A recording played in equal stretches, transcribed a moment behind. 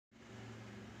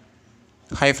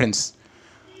Hi friends.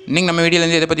 நீங்கள் நம்ம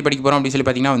வீடியோலேருந்து எதை பற்றி படிக்க போகிறோம் அப்படின்னு சொல்லி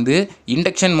பார்த்தீங்கன்னா வந்து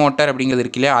இண்டக்ஷன் மோட்டார் அப்படிங்கிறது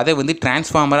இருக்குல்ல, அதை வந்து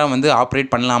டிரான்ஸ்ஃபார்மராக வந்து ஆப்ரேட்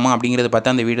பண்ணலாமா அப்படிங்கிறத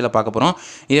பார்த்து அந்த வீடியோவில் பார்க்க போகிறோம்.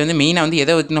 இது வந்து மெயினாக வந்து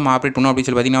எதை வச்சு நம்ம ஆப்ரேட் பண்ணோம் அப்படின்னு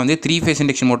சொல்லி பார்த்தீங்கன்னா வந்து 3 ஃபேஸ்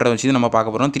இண்டக்ஷன் மோட்டரை வச்சு நம்ம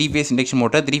பார்க்க போகிறோம். 3 face induction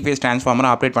motor 3 face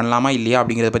டிரான்ஸ்ஃபார்மராக operate பண்ணலாமா இல்லையா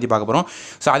அப்படிங்கிறத பற்றி பார்க்க போகிறோம்.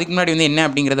 ஸோ அதுக்கு முன்னாடி வந்து என்ன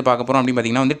அப்படிங்கிறத பார்க்க போகிறோம் அப்படின்னு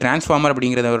பார்த்தீங்கன்னா வந்து டிரான்ஸ்ஃபார்மர்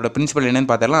அப்படிங்கிறதோட பிரின்சிபல்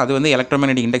என்னன்னு பார்த்தரலாம். அது வந்து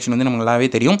எலக்ட்ரோமேக்னெட்டிக் இண்டக்ஷன் வந்து நமக்கு நல்லாவே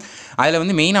தெரியும். அதில்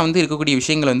வந்து மெயினாக வந்து இருக்கக்கூடிய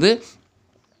விஷயங்கள் வந்து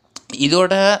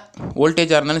இதோட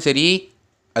வோல்டேஜாக இருந்தாலும் சரி,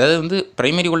 அதாவது வந்து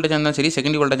பிரைமரி வோல்டேஜாக இருந்தாலும் சரி,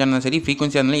 செகண்டரி வோல்டேஜாக இருந்தாலும் சரி,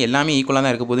 ஃப்ரீக்வன்சியாக இருந்தாலும் எல்லாமே ஈக்குவலாக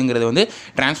தான் இருக்க போகுதுங்கிறது வந்து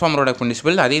டிரான்ஸ்ஃபார்மரோட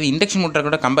பிரின்சிபல். அதே இண்டக்ஷன் மோட்டர்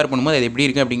கூட கம்பேர் பண்ணும்போது அது எப்படி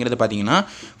இருக்குது அப்படிங்கிறது பார்த்தீங்கன்னா,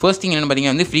 ஃபர்ஸ்ட் திங் என்னென்னு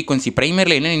பார்த்தீங்கன்னா வந்து ஃப்ரீக்வன்சி,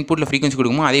 பிரைமரியில் என்ன இன்புட்டில் ஃப்ரீக்வன்சி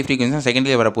கொடுக்குமோ அதே ஃப்ரீக்வன்சி தான்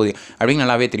செகண்டரியில் வரப்போகுது அப்படின்னு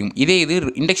நல்லாவே தெரியும். இதே இது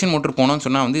இண்டக்ஷன் மோட்டர் போனோம்னு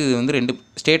சொன்னால் வந்து இது வந்து ரெண்டு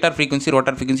ஸ்டேட்டார் ஃப்ரீக்வன்சி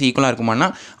ரோட்டார் ஃப்ரீக்வன்சி ஈக்குவலாக இருக்குமானா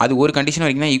அது ஒரு கண்டிஷன்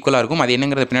வரைக்கும் தான் ஈக்குவலாக இருக்கும். அது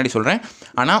என்னங்கிறத பின்னாடி சொல்கிறேன்.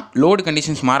 ஆனால் லோடு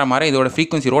கண்டிஷன்ஸ் மாற மாற இதோட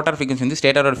ஃப்ரீக்வன்சி ரோட்டார் ஃப்ரீக்வன்சி வந்து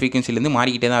ஸ்டேட்டாரோட ஃப்ரீக்வன்சிலேருந்து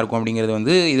மாறிக்கிட்டே தான் இருக்கும் அப்படிங்கிறது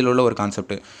வந்து இதில் உள்ள ஒரு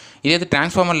கான்செப்ட். இதே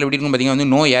டிரான்ஸ்ஃபார்மரில் எப்படி இருக்கும் பார்த்தீங்கன்னா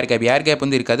வந்து நோ ஏர் கேப்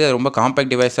வந்து இருக்காது. அது ரொம்ப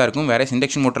காம்பேக்ட் டிவைஸாக இருக்கும். வேறு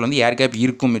இண்டக்ஷன் மோட்டரில் வந்து ஏர் கேப்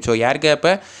இருக்கும். ஸோ ஏர்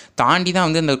கேப்பை தாண்டி தான்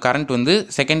வந்து இந்த கரண்ட் வந்து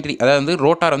செகண்டரி, அதாவது வந்து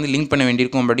ரோட்டார் வந்து லிங்க் பண்ண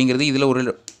வேண்டியிருக்கும் அப்படிங்கிறது இதில் ஒரு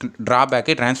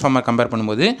ட்ராபேக்கு டிரான்ஸ்ஃபார்மர் கம்பேர்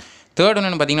பண்ணும்போது. தேர்ட்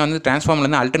ஒன்று பார்த்தீங்கன்னா வந்து டிரான்ஸ்ஃபார்மரில்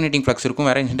வந்து அல்டர்னேட்டிங் ஃப்ளக்ஸ் இருக்கும்.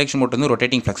 வேறு இண்டக்ஷன் மோட்டர் வந்து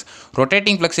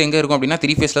ரொட்டேட்டிங் ஃப்ளக்ஸ் எங்கே இருக்கும் அப்படின்னா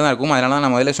 3 ஃபேஸில் தான் இருக்கும். அதனால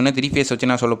நான் முதல்ல சொன்ன 3 ஃபேஸ் வச்சு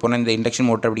நான் சொல்ல போகிறேன். இந்த இண்டக்ஷன்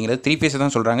மோட்டர் அப்படிங்கிறது 3 ஃபேஸ்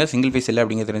தான் சொல்கிறாங்க, சிங்கிள் ஃபேஸ் இல்லை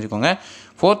அப்படிங்கிறது தெரிஞ்சுக்கோங்க.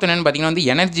 ஃபோர்த் என்னென்னு பார்த்தீங்கன்னா வந்து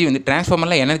எனர்ஜி வந்து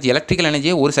டிரான்ஸ்ஃபார்மரில் எனர்ஜி, எலக்ட்ரிக்கல்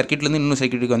எனர்ஜியை ஒரு சர்க்யூட்லேருந்து இன்னொரு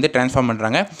சர்க்யூட்டுக்கு வந்து ட்ரான்ஸ்ஃபார்ம்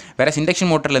பண்ணுறாங்க. வேறு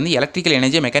இண்டக்ஷன் மோட்டர்லேருந்து எலக்ட்ரிக்கல்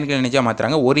எனர்ஜியை மெக்கானிக்கல் எனர்ஜியாக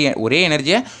மாற்றுறாங்க. ஒரு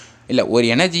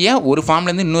எனர்ஜியை ஒரு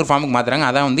ஃபார்ம்லேருந்து இன்னொரு ஃபார்முக்கு மாற்றுறாங்க.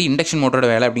 அதான் வந்து இண்டக்ஷன் மோட்டரோட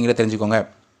வேலை அப்படிங்கிறத தெரிஞ்சுக்கோங்க.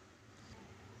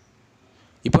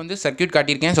 இப்போ வந்து சர்க்யூட்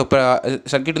காட்டியிருக்கேன். ஸோ இப்போ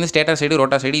சர்க்யூட் வந்து ஸ்டேட்டார் சைடு,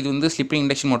 ரோட்டார் சைடு. இது வந்து ஸ்லிப்பிங்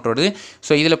இண்டக்ஷன் மோட்டரோடு.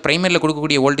 ஸோ இதில் பிரைமரியில்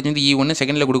கொடுக்கக்கூடிய வோல்டேஜ் வந்து E1,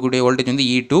 செகண்டில் கொடுக்கக்கூடிய வோல்டேஜ் வந்து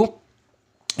E2.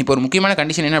 இப்போ ஒரு முக்கியமான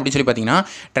கண்டிஷன் என்ன அப்படின்னு சொல்லி பார்த்தீங்கன்னா,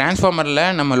 டிரான்ஸ்ஃபார்மரில்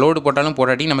நம்ம லோடு போட்டாலும்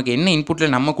போராட்டி நமக்கு என்ன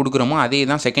இன்புட்டில் நம்ம கொடுக்குறோமோ அதே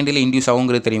தான் செகண்டரியில் இன்டியூஸ்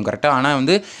ஆகுங்கிறது தெரியும் கரெக்டாக. ஆனால்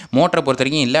வந்து மோட்டரை பொறுத்த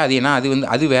வரைக்கும் இல்லை. அது ஏன்னா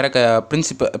அது வேறு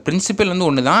பிரின்சிபல் வந்து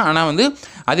ஒன்று தான். ஆனால் வந்து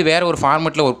அது வேறு ஒரு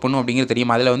ஃபார்மெட்டில் ஒர்க் பண்ணும் அப்படிங்கிறது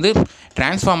தெரியும். அதில் வந்து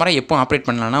டிரான்ஸ்ஃபார்மரை எப்போ ஆப்ரேட்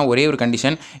பண்ணலாம்னா ஒரே ஒரு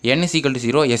கண்டிஷன்,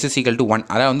 N=0, S=1.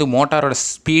 அதாவது வந்து மோட்டாரோட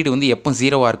ஸ்பீடு வந்து எப்போ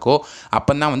 0வாக இருக்கோ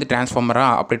அப்போ தான் வந்து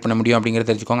டிரான்ஸ்ஃபார்மராக ஆப்ரேட் பண்ண முடியும் அப்படிங்கிறத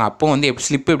தெரிஞ்சுக்கோங்க. அப்போ வந்து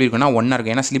ஸ்லிப் எப்படி இருக்குன்னா 1ஆக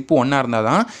இருக்கும். ஏன்னா ஸ்லிப்பு 1ஆக இருந்தால்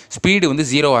தான் ஸ்பீடு வந்து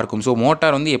 0வாக இருக்கும். ஸோ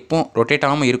மோட்டார் வந்து எப்போ ரொட்டேட்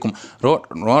ஆகாமல் இருக்கும்.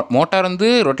 மோட்டார் வந்து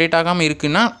ரொட்டேட் ஆகாமல்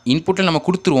இருக்குன்னா இன்புட்டில் நம்ம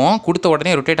கொடுத்த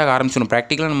உடனே ரொட்டேட் ஆக ஆரம்பிச்சிடும்.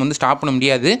 ப்ராக்டிக்கலாக நம்ம வந்து ஸ்டாப் பண்ண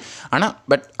முடியாது. ஆனால்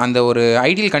பட் அந்த ஒரு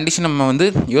ஐடியல் கண்டிஷன் நம்ம வந்து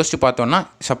யோசிச்சு பார்த்தோம்னா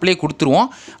சப்ளை கொடுத்துருவோம்.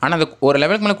 ஆனால் அந்த ஒரு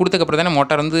லெவலுக்கு மேலே கொடுத்தக்கப்புறம் தானே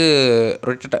மோட்டார் வந்து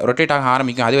ரொட்டேட் ஆக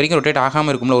ஆரம்பிக்கும். அது வரைக்கும் ரொட்டேட்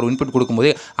ஆகாமல் இருக்கும்ல ஒரு இன்புட்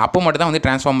கொடுக்கும்போது. அப்போ மட்டும் தான் வந்து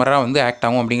டிரான்ஸ்ஃபார்மராக வந்து ஆக்ட்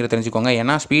ஆகும் அப்படிங்கிறத தெரிஞ்சுக்கோங்க.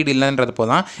 ஏன்னா ஸ்பீடு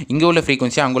இல்லைன்றப்போ தான் இங்கே உள்ள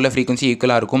ஃப்ரீக்வன்சி அங்கே உள்ள ஃப்ரீக்வன்சி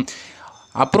ஈக்குவலாக இருக்கும்.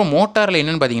 அப்புறம் மோட்டாரில்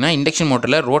என்னென்னு பார்த்தீங்கன்னா இண்டக்ஷன்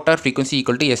மோட்டரில் rotor frequency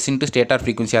 = S × stator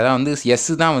frequency. அதாவது வந்து S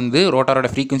தான் வந்து ரோட்டாரோட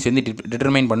ஃப்ரீக்வன்சி வந்து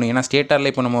டிட்டர்மைன் பண்ணும். ஏன்னா ஸ்டேட்டாரில்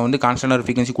இப்போ நம்ம வந்து கான்ஸ்டன்ட்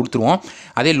ஃப்ரீக்வன்சி கொடுத்துருவோம்.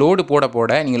 அதே லோடு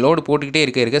போட நீங்கள் லோடு போட்டுக்கிட்டே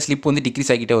இருக்க ஸ்லிப் வந்து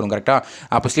டிக்ரீஸ் ஆகிட்டே வரும் கரெக்டாக.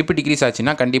 அப்போ ஸ்லிப் டிக்ரீஸ்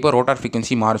ஆச்சுன்னா கண்டிப்பாக ரோட்டார்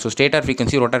ஃப்ரீக்வன்சி மாறும். So stator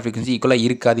frequency rotor frequency ஈக்குவலாக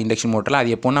இருக்காது இண்டக்ஷன் மோட்டரில்.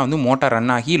 அது எப்போனா வந்து மோட்டார்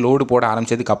ரன் ஆகி லோடு போட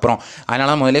ஆரம்பிச்சதுக்கப்புறம்.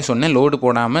 அதனால முதல்ல சொன்னேன், லோடு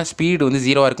போடாமல் ஸ்பீடு வந்து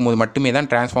 0வாக இருக்கும்போது மட்டுமே தான்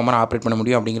டிரான்ஸ்ஃபார்மரை ஆப்ரேட் பண்ண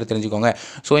முடியும் அப்படிங்கிறத தெரிஞ்சுக்கோங்க.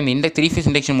 ஸோ இந்த 3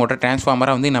 ஃபேஸ் இண்டக்ஷன் மோட்டர்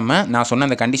டிரான்ஸ்ஃபார்மராக வந்து நான் சொன்ன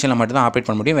அந்த கண்டிஷனில் மட்டும் ஆப்ரேட்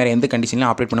பண்ண முடியும். வேறு எந்த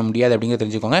கண்டிஷன்லையும் ஆப்ரேட் பண்ண முடியாது அப்படிங்கிறத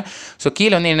தெரிஞ்சுக்கோங்க. ஸோ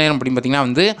கீழே வந்து என்ன அப்படின்னு பார்த்தீங்கன்னா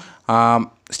வந்து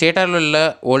ஸ்டேட்டாரில் உள்ள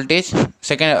வோல்டேஜ்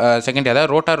செகண்ட் அதாவது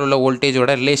ரோட்டார் உள்ள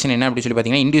வோல்டேஜோட ரிலேஷன் என்ன அப்படின்னு சொல்லி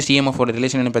பார்த்தீங்கன்னா இன்டியூஸ் EMF ஓட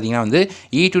ரிலேஷன் என்ன பார்த்தீங்கன்னா வந்து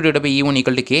E2/E1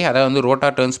 = K. அதாவது வந்து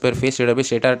rotor turns per face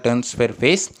stator turns per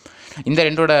face. இந்த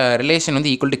ரெண்டோட ரிலேஷன்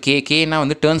வந்து = Kனா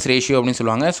வந்து டர்ன்ஸ் ரேஷியோ அப்படின்னு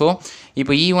சொல்லுவாங்க. ஸோ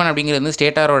இப்போ E1 அப்படிங்கிறது வந்து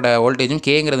ஸ்டேட்டாரோட வோல்டேஜும்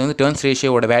Kங்கிறது வந்து டர்ன்ஸ்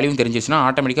ரேஷியோட வேல்யூவும் தெரிஞ்சிச்சுன்னா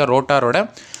ஆட்டோமேட்டிக்காக ரோட்டாரோட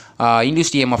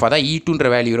இன்டியூஸ்ட் EMF அதான் E2ன்ற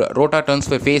value rotor turns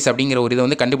per face அப்படிங்கிற ஒரு இதை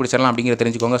வந்து கண்டுபிடிச்சிடலாம் அப்படிங்கிறத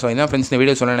தெரிஞ்சுக்கோங்க. ஸோ இதான் ஃப்ரெண்ட்ஸ் இந்த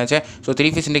வீடியோ சொல்ல நினச்சேன். ஸோ 3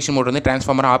 ஃபேஸ் இண்டக்ஷன் மோட்டர் வந்து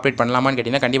டிரான்ஸ்ஃபார்மராக ஆப்ரேட் பண்ணலாமான்னு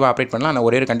கேட்டிங்கன்னா கண்டிப்பாக ஆப்ரேட் பண்ணலாம். ஆனால்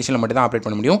ஒரே ஒரு கண்டிஷனில் மட்டும் தான் ஆப்ரேட்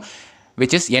பண்ண முடியும்,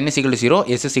 which is N=0,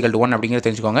 S=1 அப்படிங்கிறத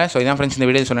தெரிஞ்சுக்கோங்க. ஸோ இதான் ஃப்ரெண்ட்ஸ் இந்த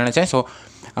வீடியோ சொல்ல நினச்சேன். ஸோ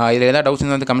இதில் ஏதாவது டவுட்ஸ்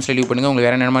வந்து கமெண்ட்ஸில் லீவ் பண்ணுங்கள். உங்களுக்கு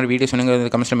வேறு என்ன மாதிரி வீடியோஸ்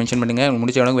வந்து கமெண்ட்ஸில் மென்ஷன் பண்ணுங்கள்.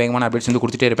 முடிச்ச அளவுக்கு வேகமான அப்டேட்ஸ் வந்து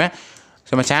கொடுத்துட்டே இருப்பேன்.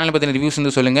 ஸோ நம்ம சேனலை பற்றின ரிவ்யூஸ்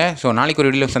வந்து சொல்லுங்கள். ஸோ நாளைக்கு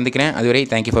ஒரு வீடியோ சந்திக்கிறேன். அதுவரை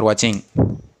தேங்க்யூ ஃபார் வாட்சிங்.